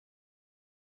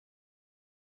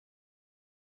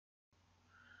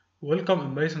Welcome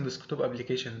in Python desktop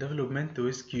application development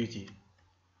with Qt.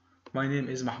 My name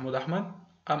is Mahmoud Ahmad.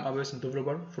 I'm a Python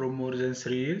developer from more than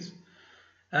 3 years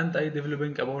and I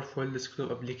developing a powerful desktop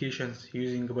applications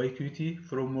using PyQt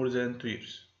from more than 2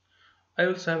 years. I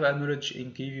also have a knowledge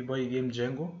in KV Pygame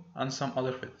Django and some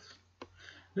other fields.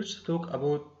 Let's talk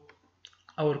about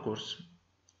our course.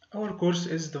 Our course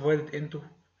is divided into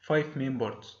 5 main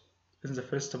parts. In the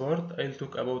first part, I'll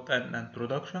talk about an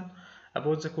introduction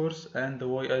about the course and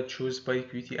why I choose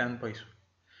PyQt and Python.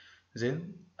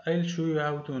 Then I'll show you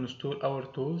how to install our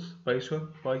tools Python,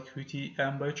 PyQt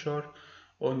and PyChart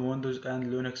on Windows and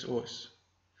Linux OS.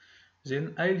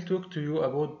 Then I'll talk to you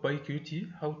about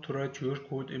PyQt, how to write your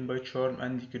code in PyCharm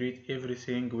and create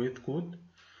everything with code.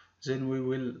 Then we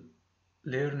will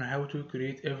learn how to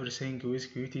create everything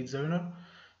with Qt Designer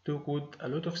to code a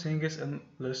lot of things in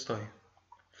less time.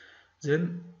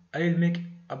 Then I'll make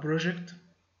a project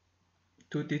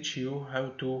to teach you how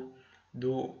to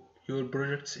do your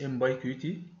projects in PyQt.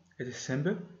 It is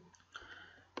simple.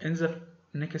 In the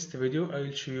next video, I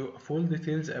will show you full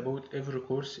details about every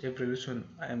course, every lesson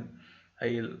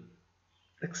I'll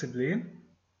explain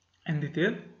in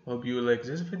detail. Hope you like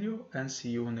this video and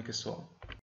see you next one.